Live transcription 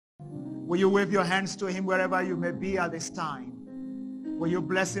Will you wave your hands to him wherever you may be at this time? Will you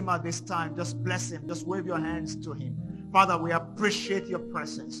bless him at this time? Just bless him. Just wave your hands to him. Father, we appreciate your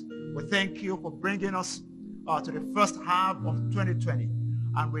presence. We thank you for bringing us to the first half of 2020.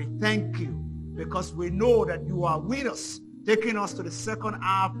 And we thank you because we know that you are with us, taking us to the second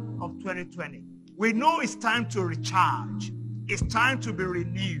half of 2020. We know it's time to recharge. It's time to be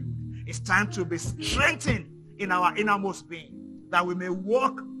renewed. It's time to be strengthened in our innermost being, that we may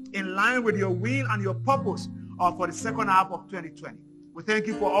walk in line with your will and your purpose for the second half of 2020. We thank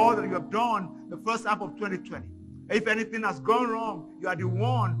you for all that you have done the first half of 2020. If anything has gone wrong, you are the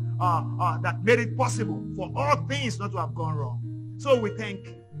one that made it possible for all things not to have gone wrong. So we thank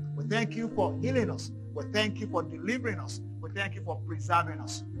you. We thank you for healing us. We thank you for delivering us. We thank you for preserving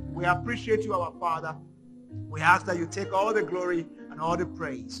us. We appreciate you, our Father. We ask that you take all the glory and all the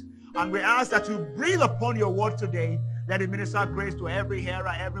praise. And we ask that you breathe upon your word today. Let it minister grace to every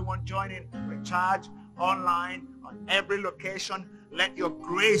hearer, everyone joining, recharge online, on every location. Let your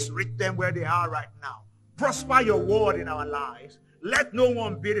grace reach them where they are right now. Prosper your word in our lives. Let no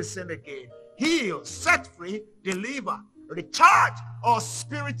one be the same again. Heal, set free, deliver, recharge our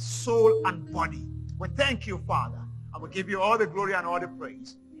spirit, soul, and body. We thank you, Father, and we give you all the glory and all the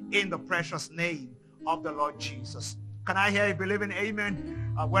praise in the precious name of the Lord Jesus. Can I hear you believing amen?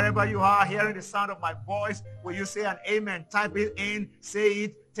 Wherever you are hearing the sound of my voice, will you say an amen? Type it in, say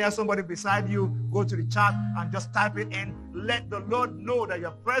it, tell somebody beside you, go to the chat and just type it in. Let the Lord know that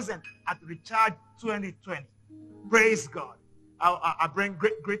you're present at Recharge 2020. Praise God. I bring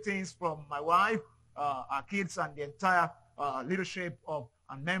great greetings from my wife, our kids, and the entire leadership of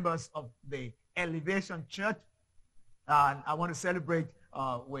and members of the Elevation Church. And I want to celebrate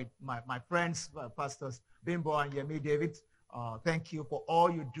with my friends, Pastors Bimbo and Yemi David. Thank you for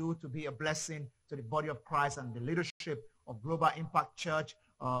all you do to be a blessing to the body of Christ and the leadership of Global Impact Church,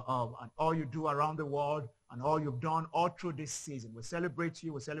 and all you do around the world and all you've done all through this season. We celebrate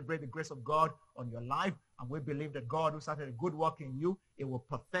you. We celebrate the grace of God on your life, and we believe that God who started a good work in you, it will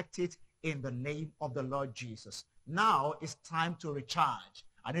perfect it in the name of the Lord Jesus. Now it's time to recharge.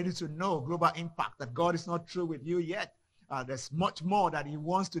 I need you to know, Global Impact, that God is not through with you yet. There's much more that he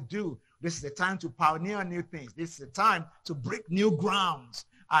wants to do. This is the time to pioneer new things. This is the time to break new grounds.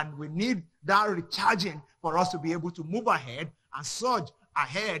 And we need that recharging for us to be able to move ahead and surge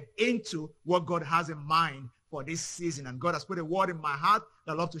ahead into what God has in mind for this season. And God has put a word in my heart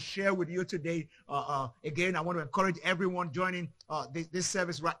that I'd love to share with you today. Again, I want to encourage everyone joining this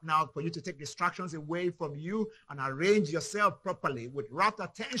service right now for you to take distractions away from you and arrange yourself properly with rapt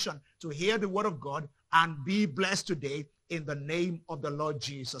attention to hear the word of God and be blessed today in the name of the Lord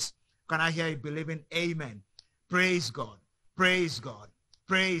Jesus. Can I hear you believing amen? Praise God. Praise God.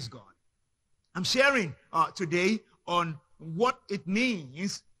 Praise God. I'm sharing today on what it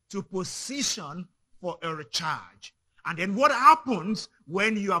means to position for a recharge. And then what happens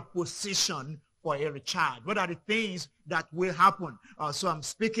when you are positioned for a recharge? What are the things that will happen? So I'm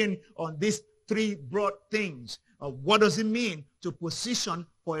speaking on these three broad things. What does it mean to position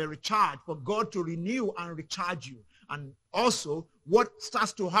for a recharge, for God to renew and recharge you? And also, what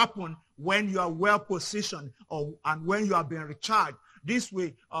starts to happen when you are well positioned and when you are being recharged? This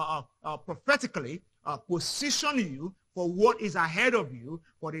will prophetically position you for what is ahead of you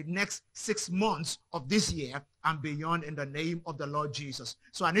for the next 6 months of this year and beyond in the name of the Lord Jesus.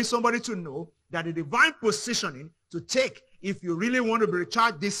 So I need somebody to know that the divine positioning to take if you really want to be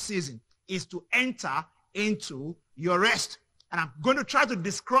recharged this season is to enter into your rest. And I'm going to try to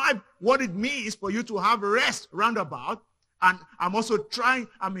describe what it means for you to have rest roundabout. And I'm also going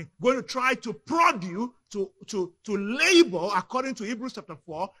to try to prod you to labor, according to Hebrews chapter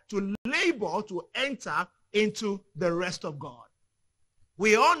 4, to labor to enter into the rest of God.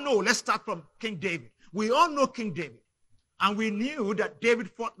 We all know, let's start from King David. We all know King David. And we knew that David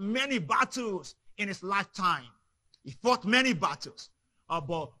fought many battles in his lifetime. He fought many battles.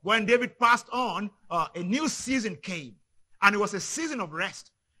 But when David passed on, a new season came. And it was a season of rest.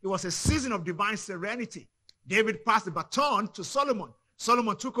 It was a season of divine serenity. David passed the baton to Solomon.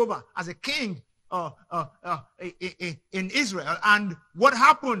 Solomon took over as a king in Israel. And what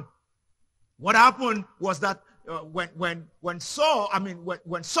happened? What happened was that when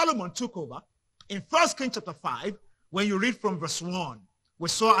Solomon took over, in 1 Kings chapter 5, when you read from verse 1, we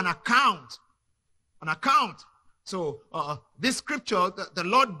saw an account. So this scripture, the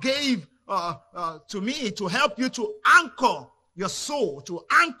Lord gave to me to help you to anchor your soul,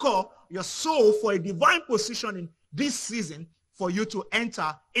 for a divine position in this season for you to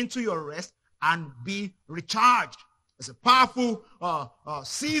enter into your rest and be recharged. It's a powerful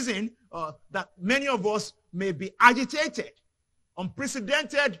season that many of us may be agitated,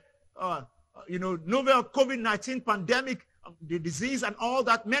 unprecedented novel COVID-19 pandemic, the disease and all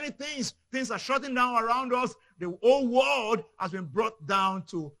that, many things are shutting down around us. The whole world has been brought down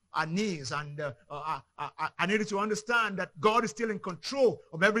to our knees. And I needed to understand that God is still in control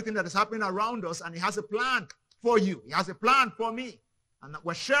of everything that is happening around us, and he has a plan for you. He has a plan for me. And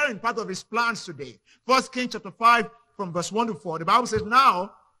we're sharing part of his plans today. 1 Kings chapter 5 from verse 1 to 4. The Bible says,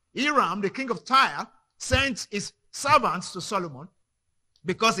 now Hiram, the king of Tyre, sent his servants to Solomon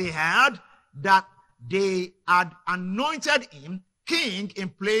because he heard that they had anointed him king in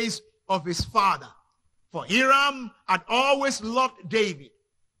place of his father. For Hiram had always loved David.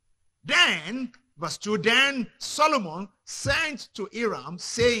 Then, verse 2, then Solomon sent to Hiram,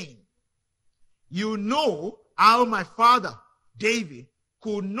 saying, you know how my father David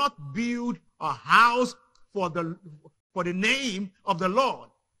could not build a house for the name of the Lord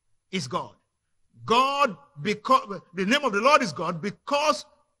is God. Because the name of the Lord is God, because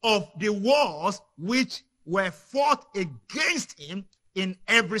of the wars which were fought against him on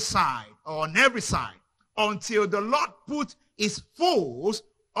every side, until the Lord put his foes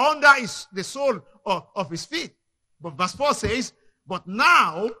under the sole of his feet. But verse 4 says, but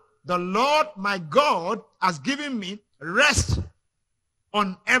now the Lord my God has given me rest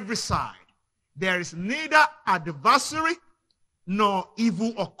on every side. There is neither adversary nor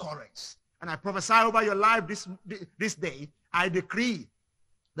evil occurrence. And I prophesy over your life this day, I decree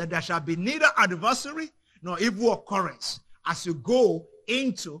that there shall be neither adversary nor evil occurrence as you go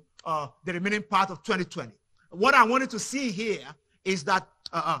into the remaining part of 2020. What I wanted to see here is that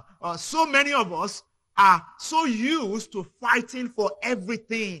so many of us are so used to fighting for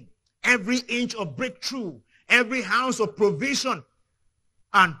everything, every inch of breakthrough, every ounce of provision.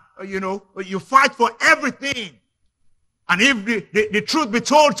 And, you fight for everything. And if the truth be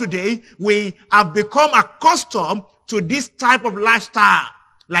told today, we have become accustomed to this type of lifestyle,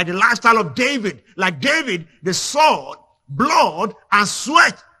 like the lifestyle of David. Like David, the sword, blood, and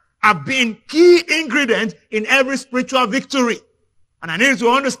sweat have been key ingredients in every spiritual victory. And I need to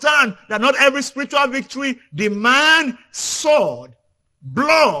understand that not every spiritual victory demands sword,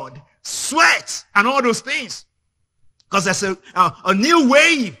 blood, sweat, and all those things. Because there's a new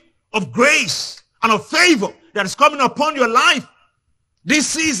wave of grace and of favor that is coming upon your life this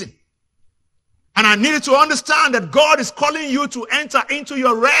season. And I needed to understand that God is calling you to enter into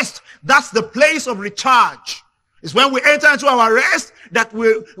your rest. That's the place of recharge. It's when we enter into our rest that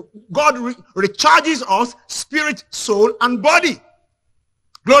God recharges us, spirit, soul, and body.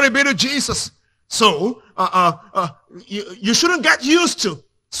 Glory be to Jesus. So, you shouldn't get used to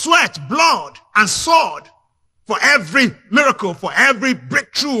sweat, blood, and sword for every miracle, for every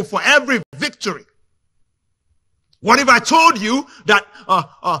breakthrough, for every victory. What if I told you that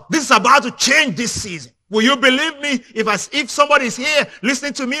this is about to change this season? Will you believe me? If somebody is here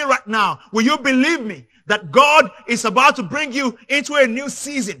listening to me right now, will you believe me that God is about to bring you into a new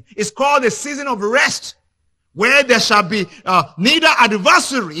season? It's called the season of rest, where there shall be neither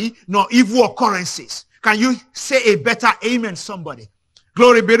adversary nor evil occurrences. Can you say a better amen, somebody?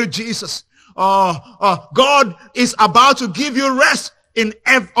 Glory be to Jesus. God is about to give you rest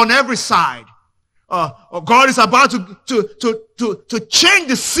on every side. God is about to change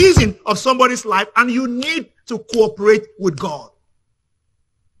the season of somebody's life, and you need to cooperate with God.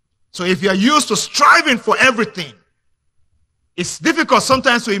 So if you're used to striving for everything, it's difficult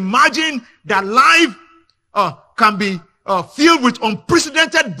sometimes to imagine that life can be filled with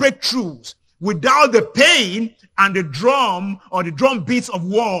unprecedented breakthroughs without the pain and the drum beats of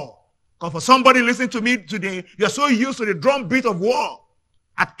war. Because for somebody listening to me today, you're so used to the drum beat of war.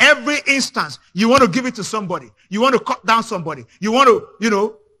 At every instance, you want to give it to somebody. You want to cut down somebody. You want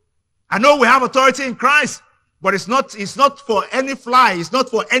to, I know we have authority in Christ, but it's not for any fly. It's not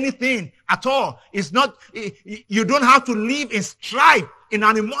for anything at all. You don't have to live in strife, in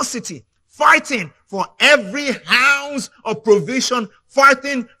animosity, fighting for every ounce of provision,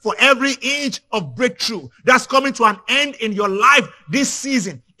 fighting for every inch of breakthrough. That's coming to an end in your life this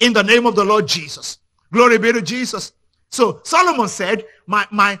season in the name of the Lord Jesus. Glory be to Jesus. So Solomon said,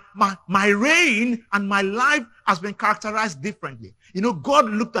 my reign and my life has been characterized differently. God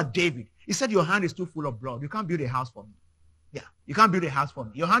looked at David. He said, your hand is too full of blood. You can't build a house for me. Yeah, you can't build a house for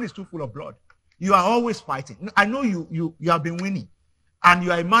me. Your hand is too full of blood. You are always fighting. I know you have been winning. And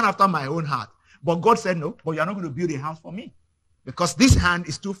you are a man after my own heart. But God said, no, but you are not going to build a house for me. Because this hand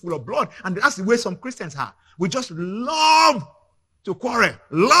is too full of blood. And that's the way some Christians are. We just love to quarrel.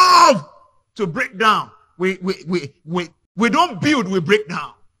 Love to break down. We don't build, we break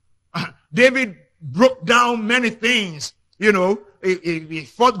down. David broke down many things. He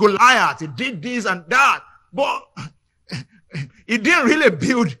fought Goliath. He did this and that. But he didn't really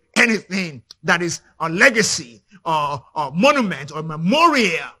build anything that is a legacy or monument or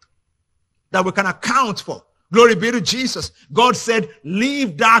memorial that we can account for. Glory be to Jesus. God said,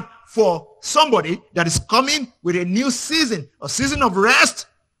 leave that for somebody that is coming with a new season, a season of rest,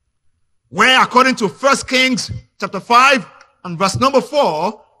 where according to 1 Kings chapter 5 and verse number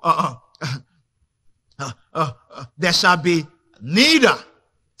 4, there shall be neither.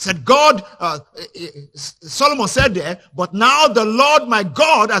 Said God, Solomon said there, but now the Lord my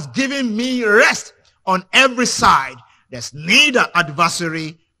God has given me rest on every side. There's neither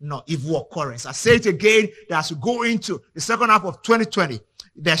adversary nor evil occurrence. I say it again, that as we go into the second half of 2020,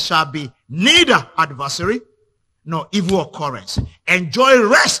 there shall be neither adversary nor evil occurrence. Enjoy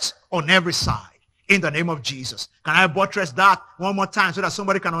rest on every side in the name of Jesus. Can I buttress that one more time so that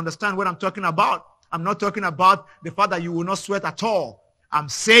somebody can understand what I'm talking about? I'm not talking about the fact that you will not sweat at all. I'm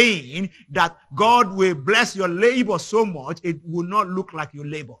saying that God will bless your labor so much, it will not look like you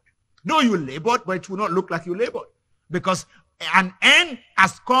labored. No, you labored, but it will not look like you labored. Because an end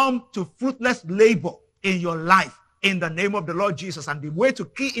has come to fruitless labor in your life in the name of the Lord Jesus. And the way to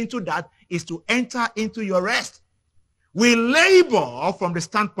key into that is to enter into your rest. We labor from the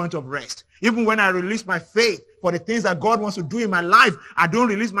standpoint of rest. Even when I release my faith for the things that God wants to do in my life, I don't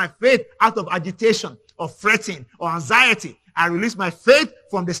release my faith out of agitation or fretting or anxiety. I release my faith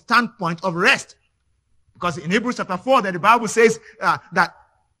from the standpoint of rest. Because in Hebrews chapter 4, that the Bible says that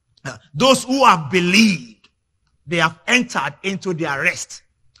those who have believed, they have entered into their rest.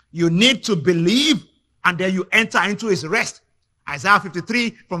 You need to believe, and then you enter into his rest. Isaiah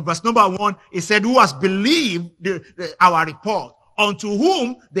 53 from verse number 1, it said, who has believed our report, unto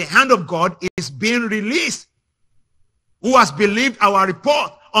whom the hand of God is being released. Who has believed our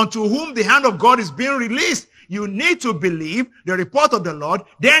report, unto whom the hand of God is being released. You need to believe the report of the Lord,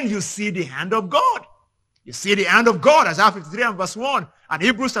 then you see the hand of God. You see the hand of God, Isaiah 53 and verse 1. And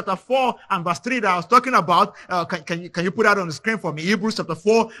Hebrews chapter 4 and verse 3 that I was talking about, can you put that on the screen for me? Hebrews chapter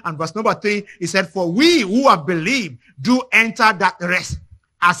 4 and verse number 3, he said, for we who have believed do enter that rest.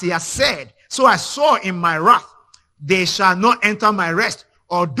 As he has said, so I saw in my wrath, they shall not enter my rest,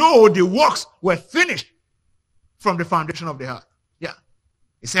 although the works were finished from the foundation of the earth. Yeah.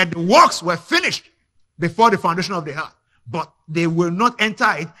 He said the works were finished before the foundation of the earth, but they will not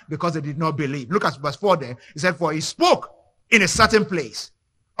enter it because they did not believe. Look at verse 4 there. He said, for he spoke in a certain place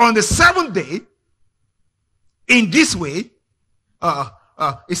on the seventh day in this way.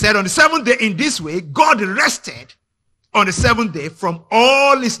 He said on the seventh day in this way, God rested on the seventh day from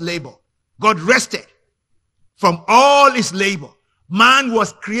all his labor. God rested from all his labor. Man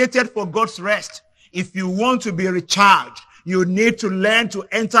was created for God's rest. If you want to be recharged, you need to learn to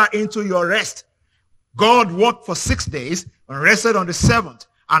enter into your rest. God worked for 6 days and rested on the seventh.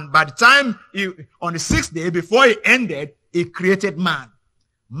 And by the time on the sixth day, before he ended, he created man.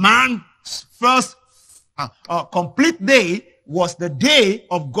 Man's first complete day was the day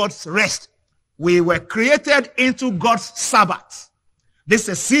of God's rest. We were created into God's Sabbath. This is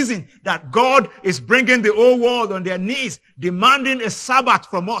a season that God is bringing the whole world on their knees, demanding a Sabbath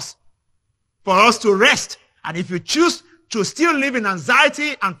from us, for us to rest. And if you choose to still live in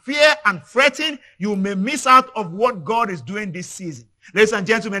anxiety and fear and fretting, you may miss out of what God is doing this season. Ladies and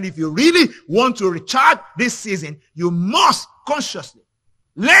gentlemen, if you really want to recharge this season, you must consciously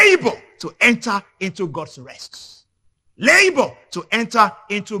labor to enter into God's rest. Labor to enter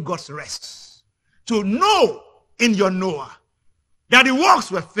into God's rest. To know in your knower that the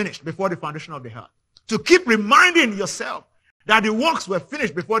works were finished before the foundation of the earth. To keep reminding yourself that the works were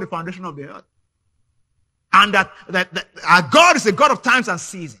finished before the foundation of the earth. And that our God is a God of times and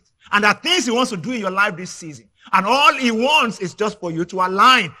seasons. And there are things he wants to do in your life this season. And all he wants is just for you to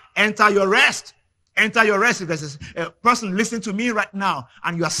align. Enter your rest. Enter your rest. If there's a person listening to me right now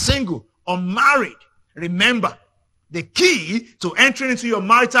and you are single or married, remember, the key to entering into your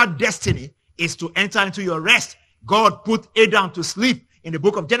marital destiny is to enter into your rest. God put Adam to sleep in the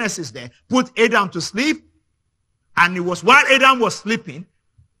book of Genesis there. Put Adam to sleep. And it was while Adam was sleeping,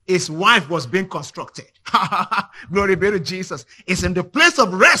 his wife was being constructed. Glory be to Jesus. It's in the place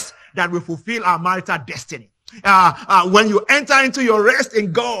of rest that we fulfill our marital destiny. When you enter into your rest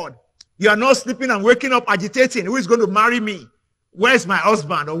in God, you are not sleeping and waking up agitating. Who is going to marry me? Where's my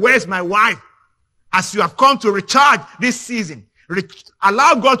husband? Or where's my wife? As you have come to recharge this season,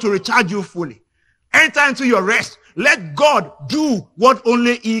 allow God to recharge you fully. Enter into your rest. Let God do what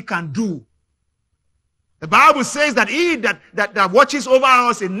only he can do. The Bible says that he that watches over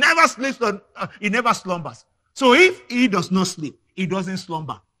us, he never sleeps, he never slumbers. So if he does not sleep, he doesn't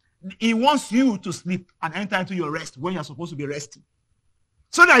slumber. He wants you to sleep and enter into your rest when you're supposed to be resting.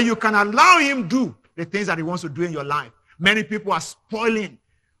 So that you can allow him do the things that he wants to do in your life. Many people are spoiling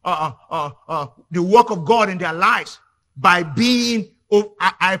the work of God in their lives by being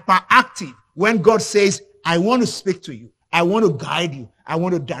hyperactive when God says, I want to speak to you. I want to guide you. I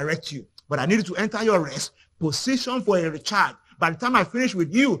want to direct you. But I need to enter your rest, position for a recharge. By the time I finish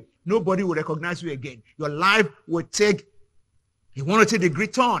with you, nobody will recognize you again. Your life will take a 180-degree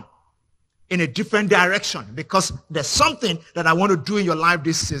turn in a different direction because there's something that I want to do in your life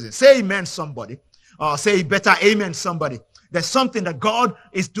this season. Say amen, somebody. Say better amen, somebody. There's something that God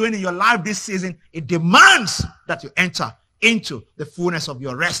is doing in your life this season. It demands that you enter into the fullness of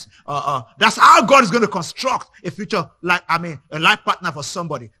your rest. That's how God is going to construct a future, a life partner for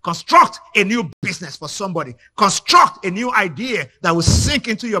somebody. Construct a new business for somebody. Construct a new idea that will sink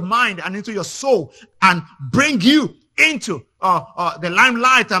into your mind and into your soul and bring you into the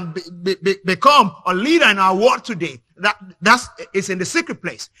limelight and become a leader in our world today. It's in the secret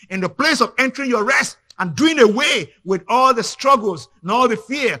place, in the place of entering your rest and doing away with all the struggles and all the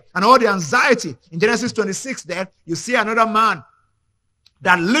fear and all the anxiety. In Genesis 26 there, you see another man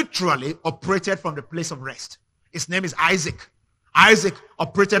that literally operated from the place of rest. His name is Isaac. Isaac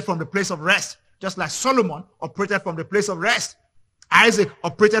operated from the place of rest, just like Solomon operated from the place of rest. Isaac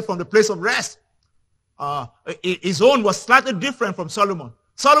operated from the place of rest. His own was slightly different from Solomon.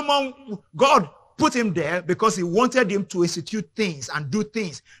 Solomon, God put him there because he wanted him to institute things and do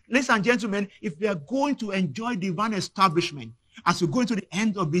things. Ladies and gentlemen, if we are going to enjoy divine establishment as we go into the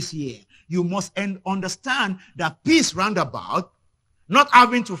end of this year, you must understand that peace roundabout, not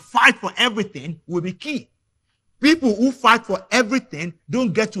having to fight for everything, will be key. People who fight for everything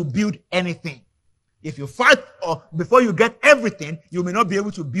don't get to build anything. If you fight before you get everything, you may not be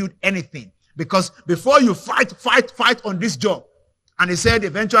able to build anything. Because before you fight on this job, and he said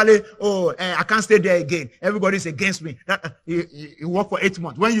eventually, I can't stay there again. Everybody's against me. You work for 8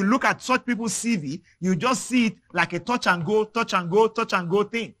 months. When you look at such people's CV, you just see it like a touch and go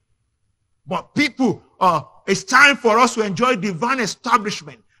thing. But people, it's time for us to enjoy divine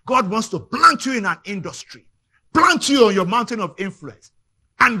establishment. God wants to plant you in an industry, plant you on your mountain of influence,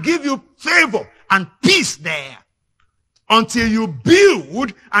 and give you favor and peace there until you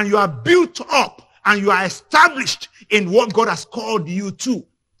build and you are built up and you are established in what God has called you to.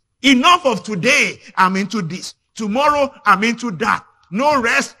 Enough of today, I'm into this. Tomorrow, I'm into that. No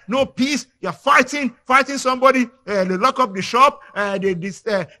rest, no peace. You're fighting somebody. They lock up the shop.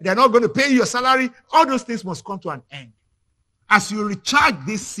 They're not going to pay you your salary. All those things must come to an end. As you recharge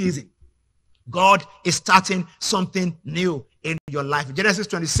this season, God is starting something new in your life. In Genesis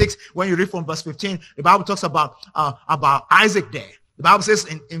 26, when you read from verse 15, the Bible talks about Isaac there. The Bible says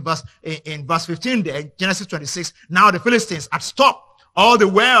in verse 15 there, Genesis 26, now the Philistines had stopped all the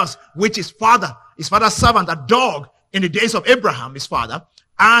wells which his father's servant had dug in the days of Abraham, his father,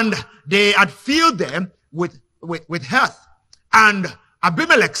 and they had filled them with earth. And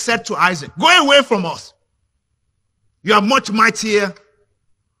Abimelech said to Isaac, go away from us. You are much mightier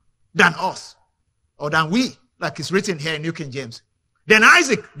than us, or than we, like it's written here in New King James. Then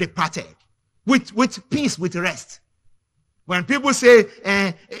Isaac departed with peace, with rest. When people say,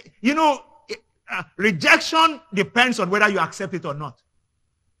 rejection depends on whether you accept it or not.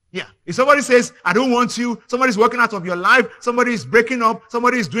 Yeah. If somebody says, I don't want you, somebody's walking out of your life, somebody is breaking up,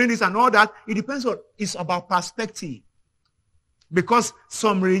 somebody is doing this and all that, it depends on, it's about perspective. Because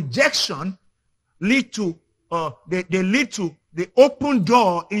some rejection lead to, they lead to the open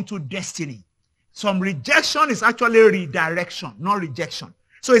door into destiny. Some rejection is actually redirection, not rejection.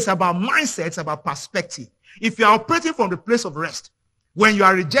 So it's about mindset, it's about perspective. If you are operating from the place of rest, when you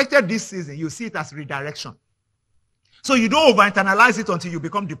are rejected this season, you see it as redirection. So you don't over-internalize it until you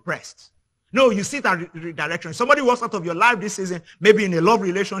become depressed. No, you see it as redirection. Somebody walks out of your life this season, maybe in a love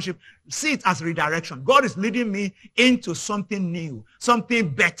relationship, see it as redirection. God is leading me into something new, something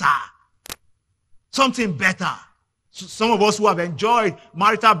better. Something better. Some of us who have enjoyed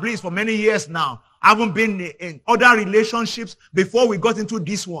marital bliss for many years now, haven't been in other relationships before we got into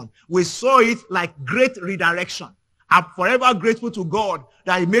this one. We saw it like great redirection. I'm forever grateful to God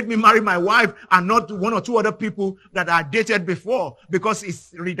that he made me marry my wife and not one or two other people that I dated before, because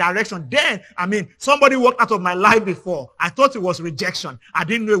it's redirection. Then, somebody walked out of my life before. I thought it was rejection. I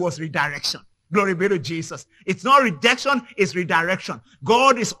didn't know it was redirection. Glory be to Jesus. It's not rejection, it's redirection.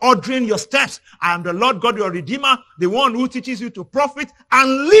 God is ordering your steps. I am the Lord God, your Redeemer, the one who teaches you to profit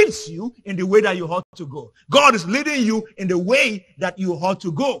and leads you in the way that you ought to go. God is leading you in the way that you ought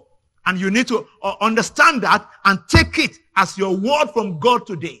to go. And you need to understand that and take it as your word from God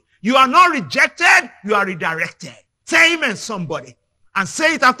today. You are not rejected, you are redirected. Say amen, somebody. And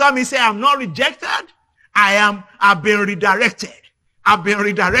say it after me. Say, I'm not rejected. I've been redirected. I've been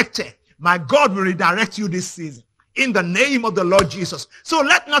redirected. My God will redirect you this season. in the name of the Lord Jesus. So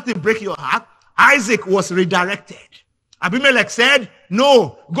let nothing break your heart. Isaac was redirected. Abimelech said,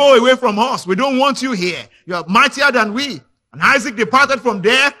 no, go away from us. We don't want you here. You are mightier than we. And Isaac departed from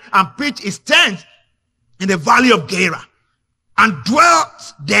there and pitched his tent in the valley of Gerar and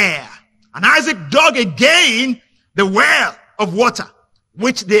dwelt there. And Isaac dug again the well of water,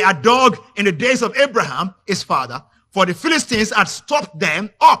 which they had dug in the days of Abraham, his father, for the Philistines had stopped them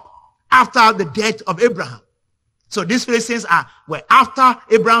up after the death of Abraham. So these Philistines were after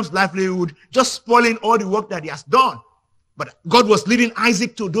Abraham's livelihood, just spoiling all the work that he has done. But God was leading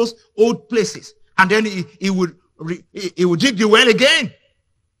Isaac to those old places. And then he would dig the well again.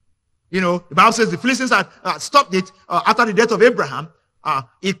 You know, the Bible says the Philistines had stopped it after the death of Abraham.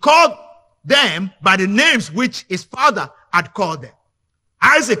 He called them by the names which his father had called them.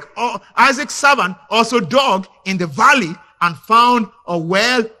 Isaac's servant also dug in the valley and found a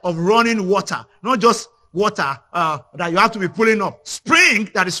well of running water. Not just water that you have to be pulling up. Spring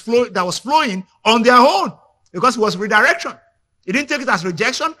that was flowing on their own, because it was redirection. He didn't take it as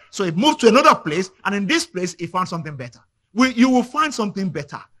rejection, so he moved to another place, and in this place he found something better. You will find something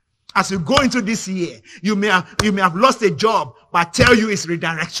better. As you go into this year, you may have lost a job, but I tell you it's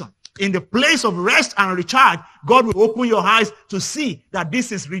redirection. In the place of rest and recharge, God will open your eyes to see that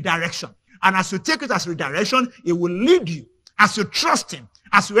this is redirection. And as you take it as redirection, it will lead you. As you trust him,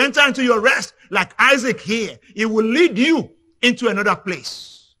 as you enter into your rest, like Isaac here, it will lead you into another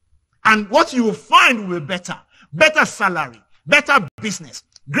place. And what you will find will be better. Better salary, better business,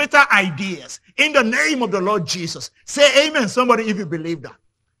 greater ideas. In the name of the Lord Jesus. Say amen, somebody, if you believe that.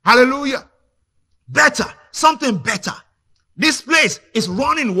 Hallelujah. Better, something better. This place is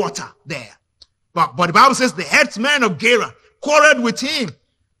running water there. But the Bible says the headsman of Gerar quarreled with him,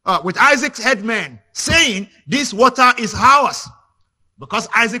 with Isaac's headman, saying, this water is ours. Because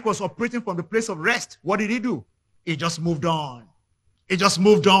Isaac was operating from the place of rest, what did he do? He just moved on. He just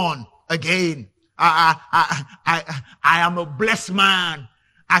moved on again. I am a blessed man.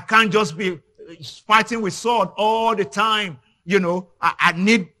 I can't just be fighting with sword all the time. You know, I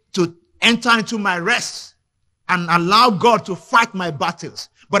need to enter into my rest and allow God to fight my battles.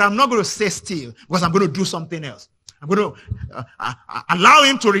 But I'm not going to stay still, because I'm going to do something else. I'm going to allow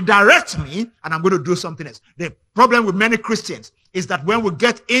him to redirect me, and I'm going to do something else. The problem with many Christians is that when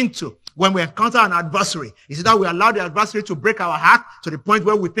we encounter an adversary, is that we allow the adversary to break our heart to the point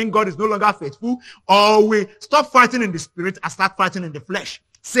where we think God is no longer faithful, or we stop fighting in the spirit and start fighting in the flesh,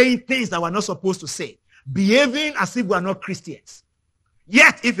 saying things that we're not supposed to say, behaving as if we're not Christians.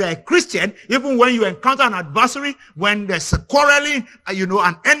 Yet, if you're a Christian, even when you encounter an adversary, when there's a quarreling,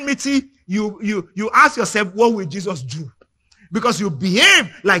 an enmity, you ask yourself, what will Jesus do? Because you behave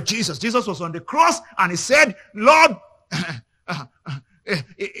like Jesus. Jesus was on the cross and he said, Lord,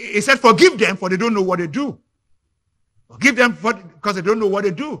 he said, forgive them, for they don't know what they do. Forgive them because they don't know what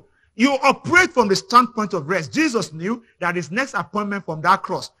they do. You operate from the standpoint of rest. Jesus knew that his next appointment from that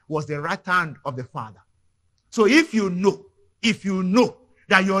cross was the right hand of the Father. So if you know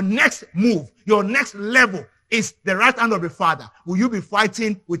that your next move, your next level is the right hand of the Father, will you be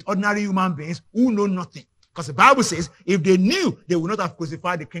fighting with ordinary human beings who know nothing? Because the Bible says, if they knew, they would not have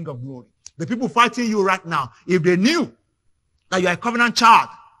crucified the King of Glory. The people fighting you right now, if they knew that you are a covenant child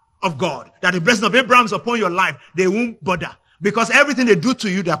of God, that the blessing of Abraham is upon your life, they won't bother. Because everything they do to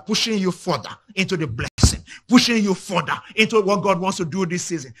you, they are pushing you further into the blessing, pushing you further into what God wants to do this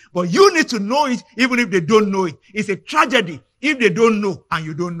season. But you need to know it, even if they don't know it. It's a tragedy if they don't know and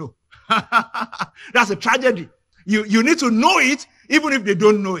you don't know. That's a tragedy. You need to know it, even if they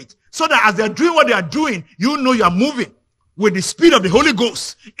don't know it. So that as they're doing what they are doing, you know you are moving with the speed of the Holy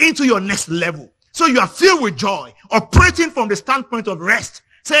Ghost into your next level. So you are filled with joy, operating from the standpoint of rest.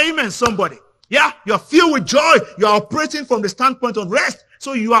 Say amen, somebody. Yeah, you're filled with joy. You're operating from the standpoint of rest.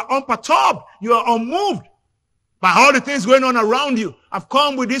 So you are unperturbed. You are unmoved by all the things going on around you. I've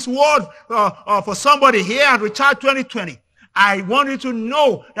come with this word for somebody here at Recharge 2020. I want you to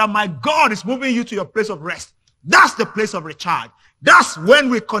know that my God is moving you to your place of rest. That's the place of recharge. That's when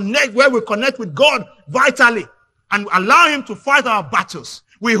we connect, where we connect with God vitally and allow him to fight our battles.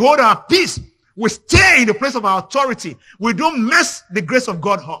 We hold our peace. We stay in the place of our authority. We don't mess the grace of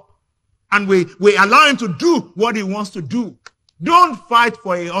God up. And we allow him to do what he wants to do. Don't fight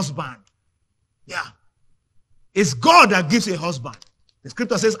for a husband. Yeah. It's God that gives a husband. The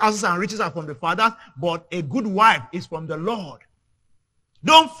scripture says, assets and riches are from the Father, but a good wife is from the Lord.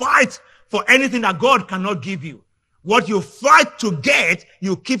 Don't fight for anything that God cannot give you. What you fight to get,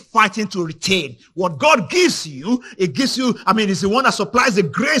 you keep fighting to retain. What God gives you, it's the one that supplies the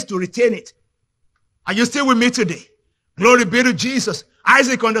grace to retain it. Are you still with me today? Glory be to Jesus.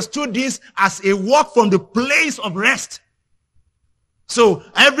 Isaac understood this as a walk from the place of rest. So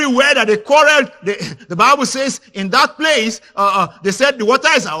everywhere that they quarreled, the Bible says in that place, they said the water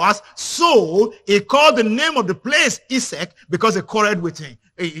is ours. So he called the name of the place Isaac because they quarreled with him.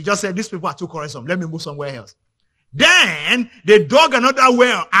 He just said, these people are too quarrelsome. Let me move somewhere else. Then they dug another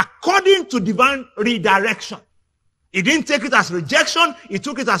well according to divine redirection. He didn't take it as rejection. He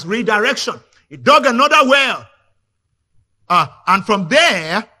took it as redirection. He dug another well. And from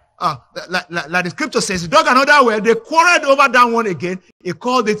there, like the scripture says, he dug another well. They quarreled over that one again. He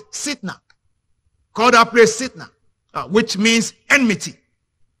called it Sitna. Called that place Sitna, which means enmity.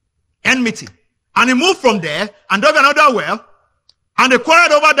 Enmity. And he moved from there and dug another well. And they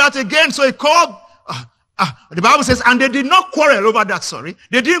quarreled over that again. So he called, the Bible says, and they did not quarrel over that, sorry.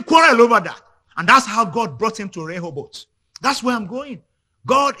 They didn't quarrel over that. And that's how God brought him to Rehoboth. That's where I'm going.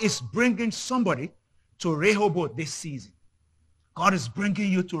 God is bringing somebody to Rehoboth this season. God is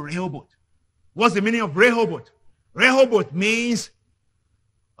bringing you to Rehoboth. What's the meaning of Rehoboth? Rehoboth means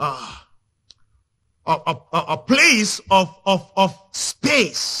a place of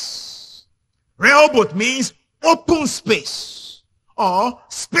space. Rehoboth means open space or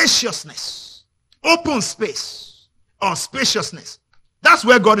spaciousness. Open space or spaciousness. That's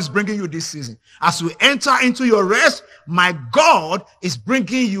where God is bringing you this season. As you enter into your rest, my God is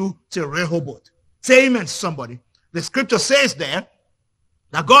bringing you to Rehoboth. Say amen, somebody. The scripture says there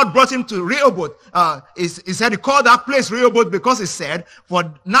that God brought him to Rehoboth. He said he called that place Rehoboth because he said, for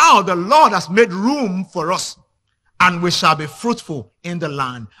now the Lord has made room for us and we shall be fruitful in the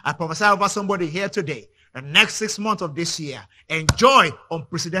land. I prophesy over somebody here today, the next 6 months of this year, enjoy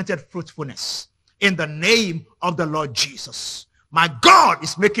unprecedented fruitfulness in the name of the Lord Jesus. My God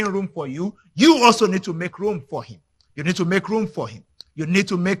is making room for you. You also need to make room for him. You need to make room for him. You need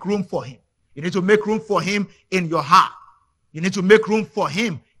to make room for him. You need to make room for him in your heart. You need to make room for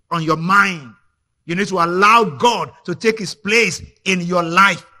him on your mind. You need to allow God to take his place in your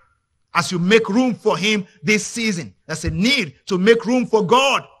life. As you make room for him this season, there's a need to make room for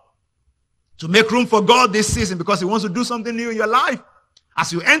God. To make room for God this season because he wants to do something new in your life.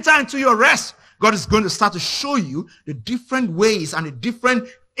 As you enter into your rest, God is going to start to show you the different ways and the different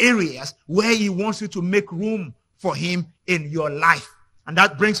areas where he wants you to make room for him in your life. And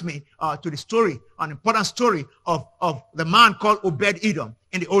that brings me to the story, an important story of the man called Obed-Edom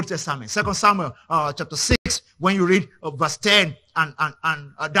in the Old Testament. 2 Samuel chapter 6, when you read verse 10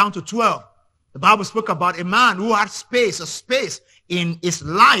 and down to 12, the Bible spoke about a man who had a space in his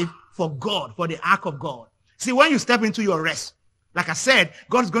life for God, for the ark of God. See, when you step into your rest, like I said,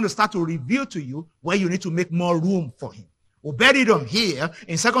 God is going to start to reveal to you where you need to make more room for him. Obed-Edom here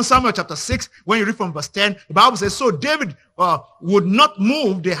in 2 Samuel chapter 6, when you read from verse 10, the Bible says, so David would not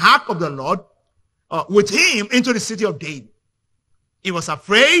move the ark of the Lord with him into the city of David. He was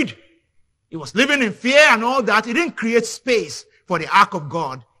afraid. He was living in fear and all that. He didn't create space for the ark of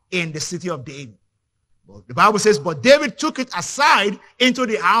God in the city of David. Well, the Bible says, but David took it aside into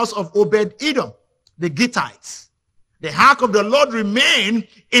the house of Obed-Edom, the Gittites. The ark of the Lord remained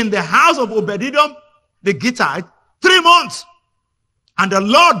in the house of Obed-Edom, the Gittite, 3 months. And the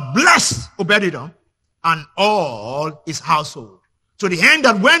Lord blessed Obed-Edom and all his household. To the end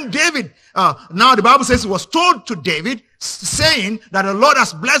that when David, now the Bible says it was told to David, saying that the Lord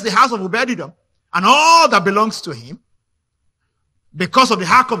has blessed the house of Obed-Edom and all that belongs to him because of the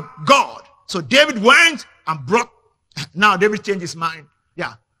ark of God. So David went and brought, now David changed his mind.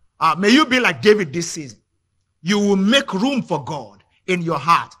 Yeah. May you be like David this season. You will make room for God in your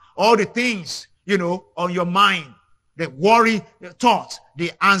heart. All the things, on your mind, the worry, the thoughts,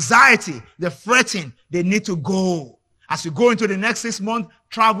 the anxiety, the fretting, they need to go. As you go into the next 6 months,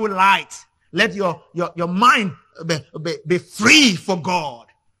 travel light. Let your mind be free for God.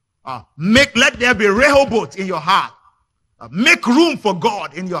 Let there be Rehoboth in your heart. Make room for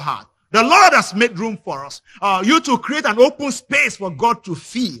God in your heart. The Lord has made room for us. You to create an open space for God to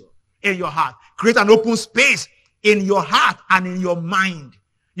feel in your heart. Create an open space in your heart and in your mind.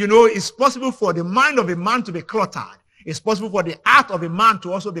 It's possible for the mind of a man to be cluttered. It's possible for the heart of a man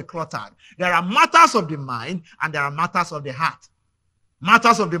to also be cluttered. There are matters of the mind and there are matters of the heart.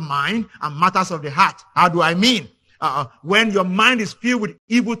 Matters of the mind and matters of the heart. How do I mean? When your mind is filled with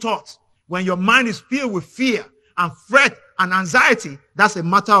evil thoughts, when your mind is filled with fear and fret and anxiety, that's a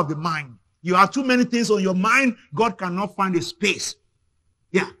matter of the mind. You have too many things on your mind, God cannot find a space.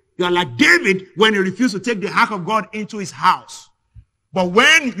 Yeah, you are like David when he refused to take the ark of God into his house. But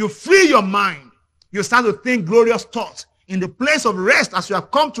when you free your mind, you start to think glorious thoughts. In the place of rest, as you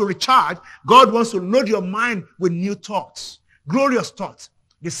have come to recharge, God wants to load your mind with new thoughts, glorious thoughts.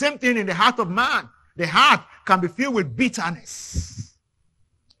 The same thing in the heart of man. The heart can be filled with bitterness.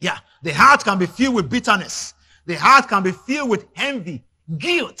 Yeah, the heart can be filled with bitterness. The heart can be filled with envy,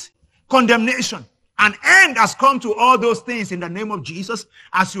 guilt, condemnation. An end has come to all those things in the name of Jesus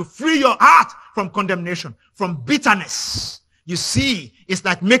as you free your heart from condemnation, from bitterness. You see, it's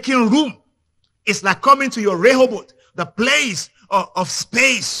like making room. It's like coming to your Rehoboth, the place of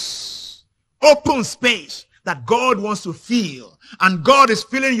space, open space that God wants to fill. And God is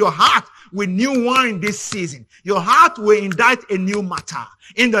filling your heart with new wine this season. Your heart will indict a new matter.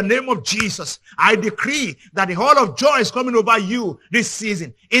 In the name of Jesus, I decree that the whole of joy is coming over you this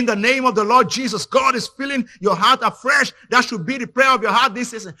season. In the name of the Lord Jesus, God is filling your heart afresh. That should be the prayer of your heart this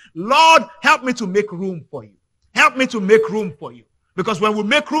season. Lord, help me to make room for you. Help me to make room for you. Because when we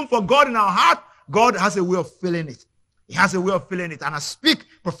make room for God in our heart, God has a way of filling it. He has a way of filling it. And I speak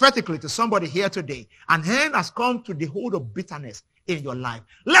prophetically to somebody here today. An end has come to the hold of bitterness in your life.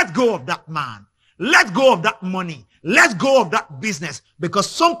 Let go of that man. Let go of that money. Let go of that business, because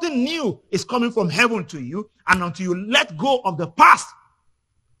something new is coming from heaven to you. And until you let go of the past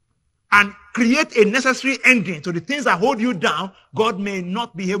and create a necessary ending to the things that hold you down, God may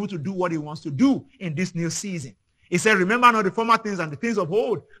not be able to do what he wants to do in this new season. He said, remember not the former things and the things of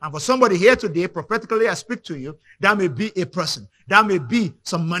old. And for somebody here today, prophetically I speak to you, that may be a person. That may be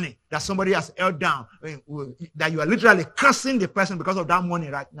some money that somebody has held down, that you are literally cursing the person because of that money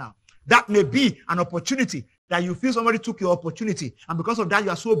right now. That may be an opportunity that you feel somebody took your opportunity. And because of that, you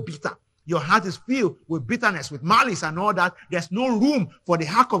are so bitter. Your heart is filled with bitterness, with malice and all that. There's no room for the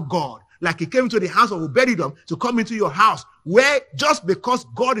ark of God. Like he came to the house of Obed-Edom to come into your house, where just because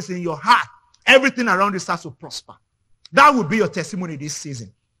God is in your heart, everything around you starts to prosper. That will be your testimony this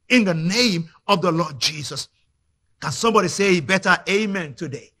season. In the name of the Lord Jesus. Can somebody say better amen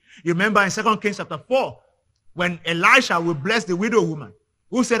today? You remember in 2 Kings chapter 4, when Elisha will bless the widow woman,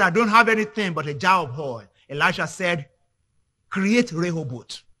 who said, I don't have anything but a jar of oil. Elisha said, create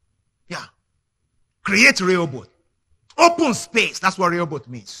Rehoboth. Yeah. Create Rehoboth. Open space. That's what Rehoboth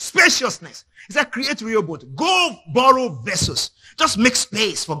means. Spaciousness. He said, create Rehoboth. Go borrow vessels. Just make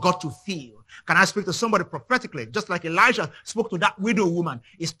space for God to fill. Can I speak to somebody prophetically? Just like Elijah spoke to that widow woman.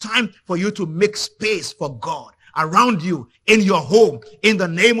 It's time for you to make space for God around you, in your home. In the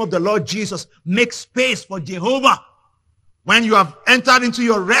name of the Lord Jesus, make space for Jehovah. When you have entered into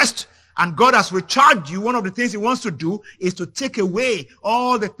your rest and God has recharged you, one of the things he wants to do is to take away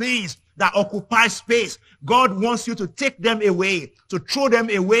all the things that occupy space. God wants you to take them away, to throw them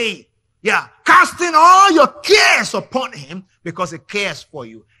away. Yeah, casting all your cares upon him because he cares for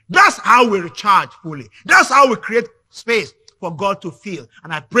you. That's how we recharge fully. That's how we create space for God to fill.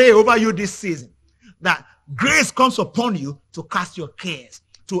 And I pray over you this season that grace comes upon you to cast your cares,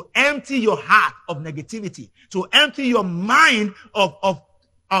 to empty your heart of negativity, to empty your mind of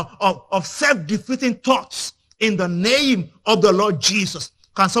self-defeating thoughts in the name of the Lord Jesus.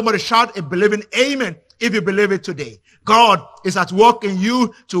 Can somebody shout a believing amen if you believe it today? God is at work in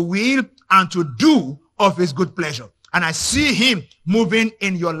you to will and to do of his good pleasure. And I see him moving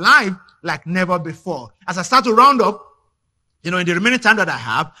in your life like never before. As I start to round up, in the remaining time that I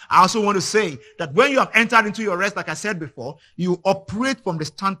have, I also want to say that when you have entered into your rest, like I said before, you operate from the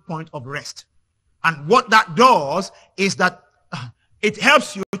standpoint of rest. And what that does is that it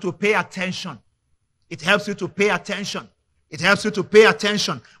helps you to pay attention. It helps you to pay attention. It helps you to pay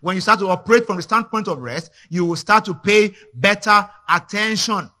attention. When you start to operate from the standpoint of rest, you will start to pay better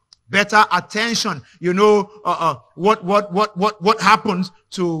attention. Better attention. What happens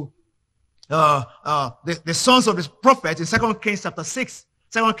to the sons of the prophet in 2 Kings chapter 6.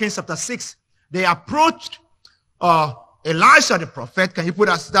 2 Kings chapter 6. They approached Elisha the prophet. Can you put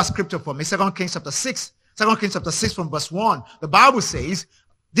that scripture for me? 2 Kings chapter 6. 2 Kings chapter 6 from verse 1. The Bible says,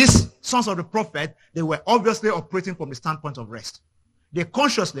 these sons of the prophet, they were obviously operating from the standpoint of rest. They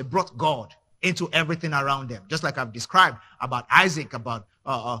consciously brought God into everything around them, just like I've described about Isaac, about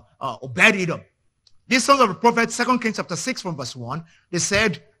Obed-Edom. These sons of the prophet, 2 Kings chapter 6 from verse 1, they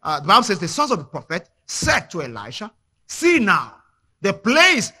said, the Bible says, the sons of the prophet said to Elisha, see now, the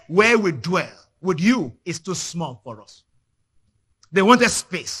place where we dwell with you is too small for us. They wanted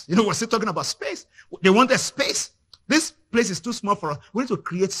space. We're still talking about space. They wanted space. This place is too small for us. We need to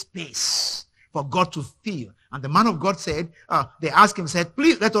create space for God to fill. And the man of God said, they asked him, said,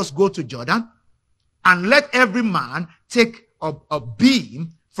 please let us go to Jordan and let every man take a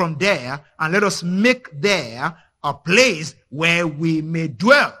beam from there and let us make there a place where we may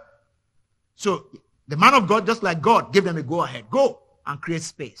dwell. So the man of God, just like God, gave them a go ahead. Go and create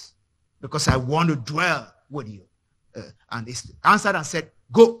space because I want to dwell with you. And he answered and said,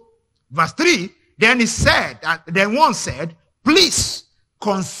 go. Verse 3, then he said, then one said, please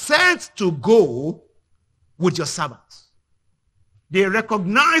consent to go with your servants. They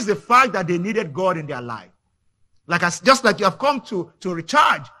recognized the fact that they needed God in their life. Just like you have come to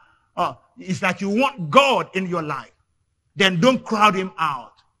recharge. It's like you want God in your life. Then don't crowd him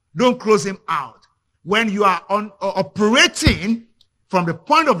out. Don't close him out. When you are operating from the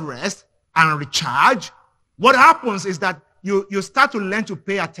point of rest and recharge, what happens is that you start to learn to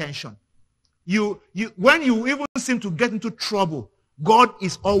pay attention. When you even seem to get into trouble, God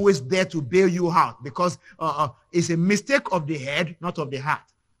is always there to bail you out, because it's a mistake of the head, not of the heart.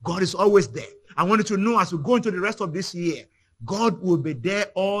 God is always there. I want you to know, as we go into the rest of this year, God will be there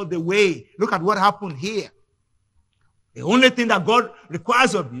all the way. Look at what happened here. The only thing that God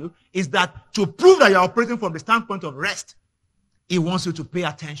requires of you is that to prove that you're operating from the standpoint of rest, he wants you to pay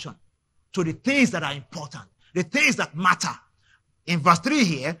attention to the things that are important, the things that matter. In verse 3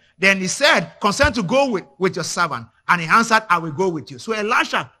 here, then he said, consent to go with your servant. And he answered, I will go with you. So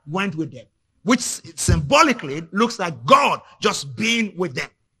Elisha went with them, which symbolically looks like God just being with them.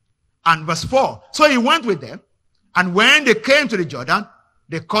 And verse 4, so he went with them, and when they came to the Jordan,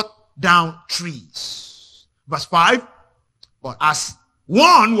 they cut down trees. Verse 5, but as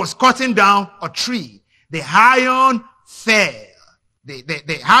one was cutting down a tree, the iron fell.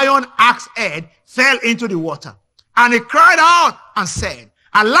 The iron axe head fell into the water. And he cried out and said,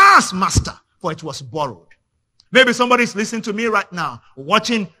 alas, master, for it was borrowed. Maybe somebody's listening to me right now,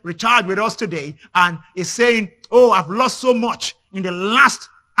 watching Recharge with us today, and is saying, oh, I've lost so much in the last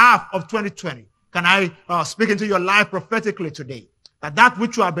half of 2020. Can I speak into your life prophetically today? That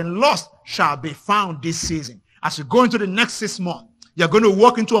which you have been lost shall be found this season. As you go into the next 6 months, you're going to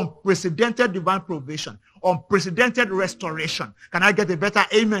walk into unprecedented divine provision, unprecedented restoration. Can I get a better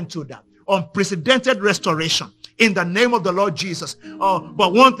amen to that? Unprecedented restoration in the name of the Lord Jesus.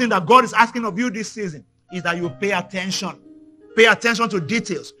 But one thing that God is asking of you this season is that you pay attention. Pay attention to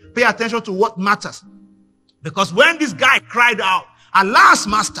details. Pay attention to what matters. Because when this guy cried out, alas,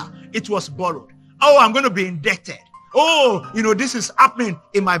 master, it was borrowed. Oh, I'm going to be indebted. Oh, this is happening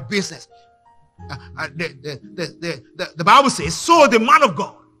in my business. The Bible says, so the man of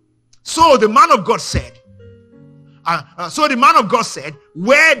God said,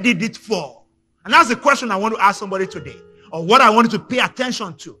 where did it fall? And that's the question I want to ask somebody today, or what I want you to pay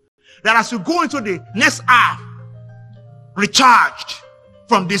attention to. That as you go into the next half, recharged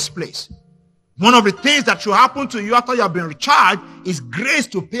from this place, one of the things that should happen to you after you have been recharged is grace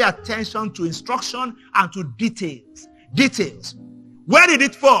to pay attention to instruction and to details. Where did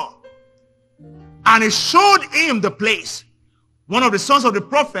it fall? And it showed him the place. One of the sons of the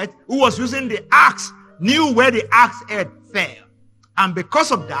prophet who was using the axe knew where the axe head fell. And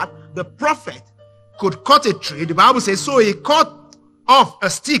because of that, the prophet could cut a tree. The Bible says, so he cut off a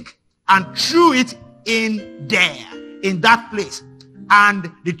stick and threw it in that place.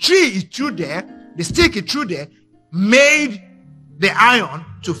 And the tree he threw there, the stick he threw there, made the iron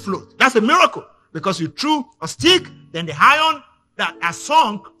to float. That's a miracle, because you threw a stick, then the iron that has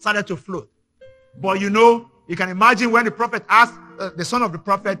sunk started to float. But you can imagine when the prophet asked the son of the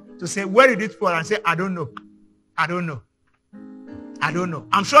prophet to say, where did it fall? And say, I don't know. I'm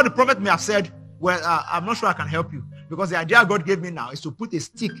sure the prophet may have said, well, I'm not sure I can help you, because the idea God gave me now is to put a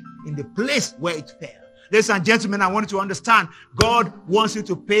stick in the place where it fell. Ladies and gentlemen, I want you to understand, God wants you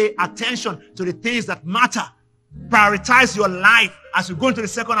to pay attention to the things that matter. Prioritize your life as you go into the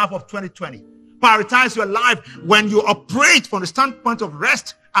second half of 2020. Prioritize your life. When you operate from the standpoint of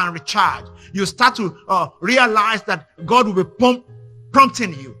rest and recharge, you start to realize that God will be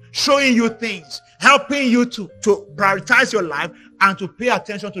prompting you, showing you things, helping you to prioritize your life and to pay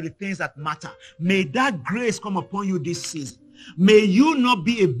attention to the things that matter. May that grace come upon you this season. May you not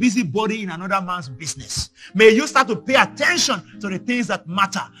be a busybody in another man's business. May you start to pay attention to the things that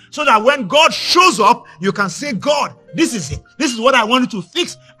matter, so that when God shows up, you can say, God, this is it. This is what I wanted to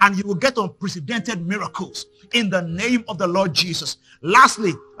fix, and you will get unprecedented miracles in the name of the Lord Jesus.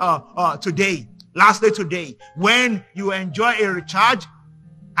 Lastly, today, when you enjoy a recharge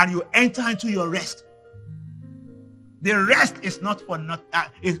and you enter into your rest, the rest is not for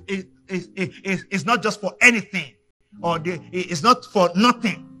it's not just for anything. It's not for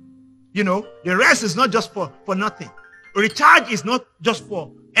nothing. The rest is not just for nothing. Recharge is not just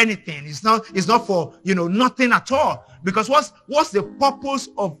for anything. It's not for nothing at all. Because what's the purpose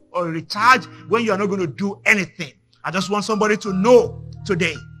of a recharge when you are not going to do anything? I just want somebody to know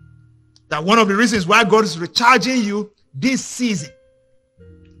today that one of the reasons why God is recharging you this season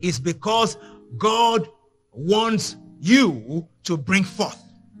is because God wants you to bring forth.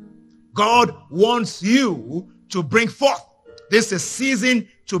 God wants you to bring forth. This is a season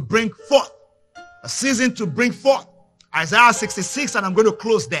to bring forth. A season to bring forth. Isaiah 66, and I'm going to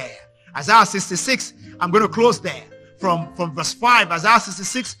close there. Isaiah 66, I'm going to close there. from verse 5, Isaiah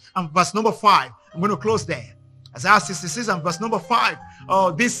 66 and verse number 5. I'm going to close there. Isaiah 66 and verse number 5.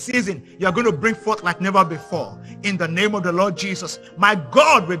 This season, you are going to bring forth like never before. In the name of the Lord Jesus, my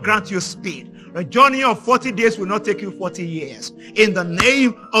God will grant you speed. A journey of 40 days will not take you 40 years. In the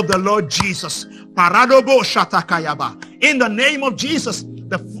name of the Lord Jesus. Paradobo shatakayaba. In the name of Jesus,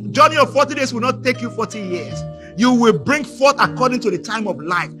 the journey of 40 days will not take you 40 years. You will bring forth according to the time of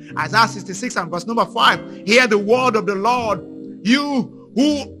life. Isaiah 66 and verse number 5. Hear the word of the Lord. You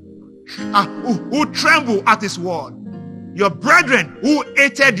who tremble at his word. Your brethren who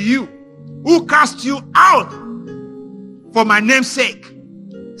hated you, who cast you out for my name's sake,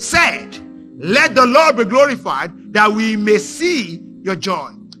 said, let the Lord be glorified, that we may see your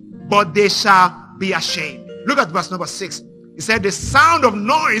joy. But they shall be ashamed. Look at verse number 6. He said, the sound of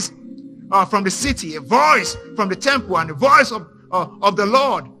noise from the city, a voice from the temple, and the voice of the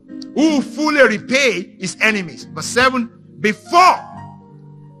Lord, who fully repay his enemies. Verse 7, before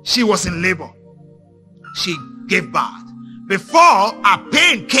she was in labor, she gave birth. Before her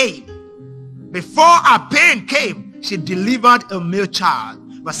pain came, she delivered a male child.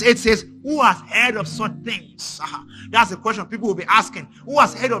 Verse 8 says, who has heard of such things? That's the question people will be asking. Who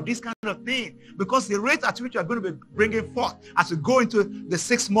has heard of this kind of thing? Because the rate at which you are going to be bringing forth as we go into the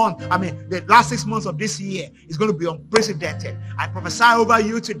 6 months, the last 6 months of this year is going to be unprecedented. I prophesy over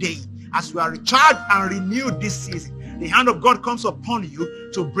you today as we are recharged and renewed this season. The hand of God comes upon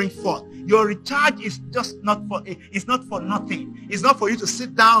you to bring forth. Your recharge is just not for, it's not for nothing. It's not for you to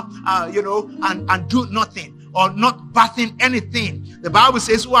sit down, and do nothing or not bathing anything. The Bible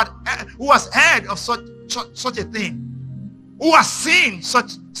says, who has heard of such a thing? Who has seen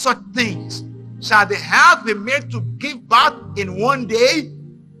such things? Shall the earth be made to give birth in one day?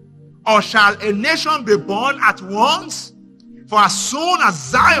 Or shall a nation be born at once? For as soon as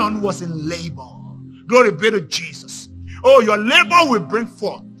Zion was in labor, glory be to Jesus. Oh, your labor will bring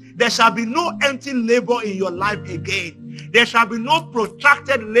forth. There shall be no empty labor in your life again. There shall be no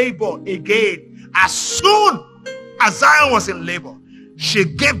protracted labor again. As soon as Zion was in labor, she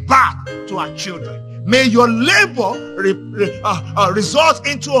gave birth to her children. May your labor result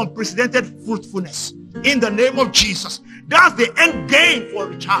into unprecedented fruitfulness in the name of Jesus. That's the end game for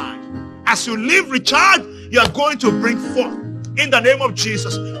recharge. As you live recharge, you are going to bring forth in the name of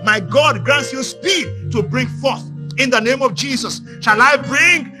Jesus. My God grants you speed to bring forth in the name of Jesus. Shall I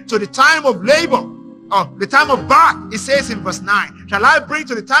bring to the time of labor, the time of birth? It says in verse 9, shall I bring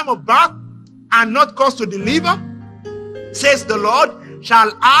to the time of birth and not cause to deliver? Says the Lord.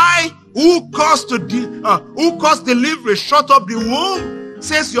 Shall I, who caused delivery, shut up the womb?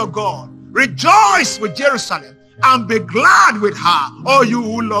 Says your God. Rejoice with Jerusalem and be glad with her, all you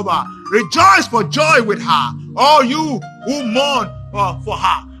who love her. Rejoice for joy with her, all you who mourn for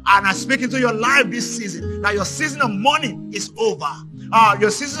her. And I speak into your life this season, that your season of mourning is over.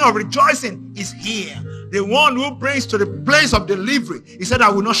 Your season of rejoicing is here. The one who brings to the place of delivery, he said, I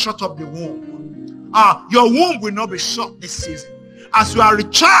will not shut up the womb. Your womb will not be shut this season. As you are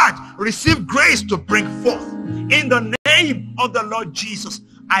recharged, receive grace to bring forth. In the name of the Lord Jesus,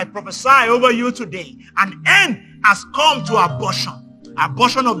 I prophesy over you today, an end has come to abortion.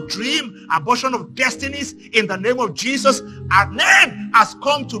 Abortion of dream, abortion of destinies in the name of Jesus. An end has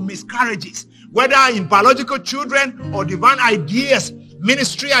come to miscarriages, whether in biological children or divine ideas,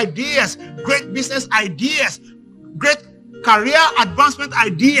 ministry ideas, great business ideas, great career advancement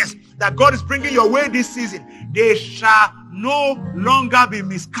ideas that God is bringing your way this season. They shall no longer be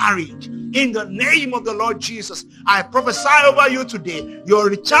miscarriage. In the name of the Lord Jesus, I prophesy over you today, your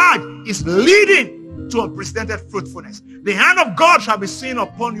recharge is leading to unprecedented fruitfulness. The hand of God shall be seen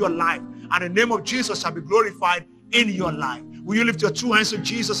upon your life, and the name of Jesus shall be glorified in your life. Will you lift your two hands to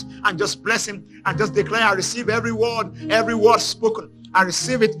Jesus and just bless him and just declare, I receive every word spoken. I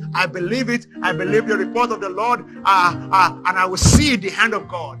receive it. I believe it. I believe the report of the Lord, and I will see the hand of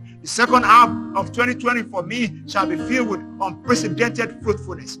God. The second half of 2020 for me shall be filled with unprecedented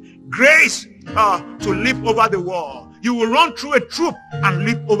fruitfulness. Grace to leap over the wall. You will run through a troop and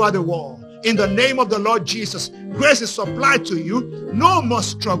leap over the wall. In the name of the Lord Jesus, grace is supplied to you. No more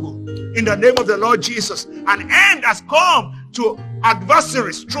struggle. In the name of the Lord Jesus, an end has come to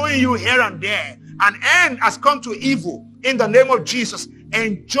adversaries throwing you here and there. An end has come to evil. In the name of Jesus,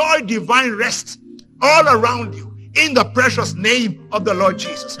 enjoy divine rest all around you. In the precious name of the Lord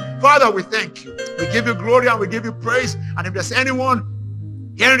Jesus. Father, we thank you. We give you glory and we give you praise. And if there's anyone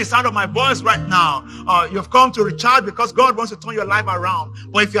hearing the sound of my voice right now, you've come to recharge because God wants to turn your life around.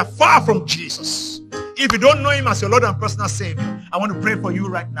 But if you're far from Jesus, If you don't know him as your Lord and personal Savior, I want to pray for you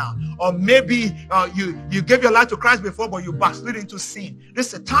right now. Or maybe you gave your life to Christ before, but you backslid into sin.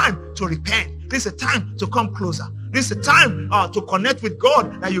 This is a time to repent. This is a time to come closer. This is a time to connect with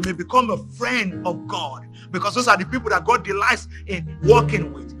God, that you may become a friend of God. Because those are the people that God delights in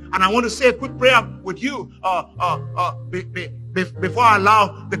working with. And I want to say a quick prayer with you before I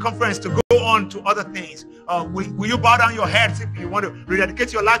allow the conference to go on to other things. Will you bow down your heads if you want to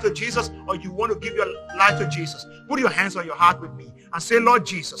rededicate your life to Jesus, or you want to give your life to Jesus? Put your hands on your heart with me and say, Lord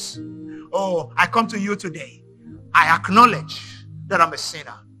Jesus, oh, I come to you today. I acknowledge that I'm a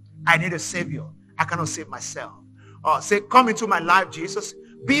sinner. I need a Savior. I cannot save myself. Say, come into my life, Jesus.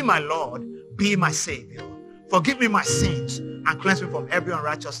 Be my Lord. Be my Savior. Forgive me my sins and cleanse me from every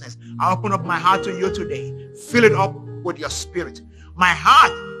unrighteousness. I open up my heart to you today. Fill it up with your spirit. My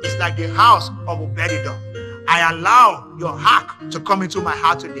heart is like the house of Obed-Edom. I allow your ark to come into my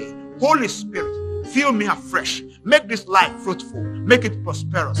heart today. Holy Spirit, fill me afresh. Make this life fruitful. Make it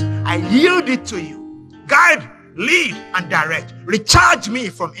prosperous. I yield it to you. Guide, lead, and direct. Recharge me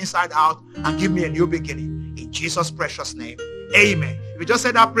from inside out and give me a new beginning. In Jesus' precious name, amen. If you just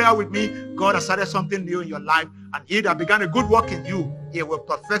said that prayer with me, God has started something new in your life, and he that began a good work in you, he will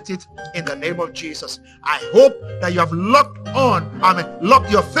perfect it in the name of Jesus. I hope that you have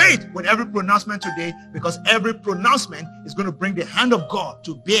locked your faith with every pronouncement today, because every pronouncement is going to bring the hand of God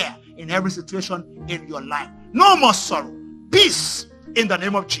to bear in every situation in your life. No more sorrow. Peace in the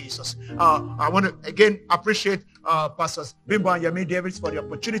name of Jesus. I want to again appreciate Pastors Bimbo and Yemi Davids for the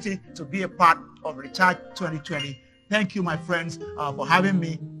opportunity to be a part of Recharge 2020. Thank you, my friends, for having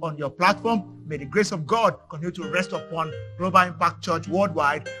me on your platform. May the grace of God continue to rest upon Global Impact Church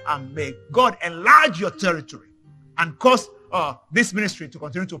worldwide, and may God enlarge your territory and cause this ministry to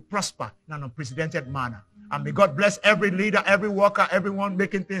continue to prosper in an unprecedented manner. And may God bless every leader, every worker, everyone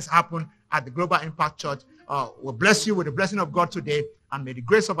making things happen at the Global Impact Church. We'll bless you with the blessing of God today, and may the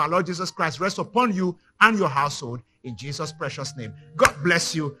grace of our Lord Jesus Christ rest upon you and your household in Jesus' precious name. God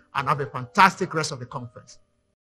bless you, and have a fantastic rest of the conference.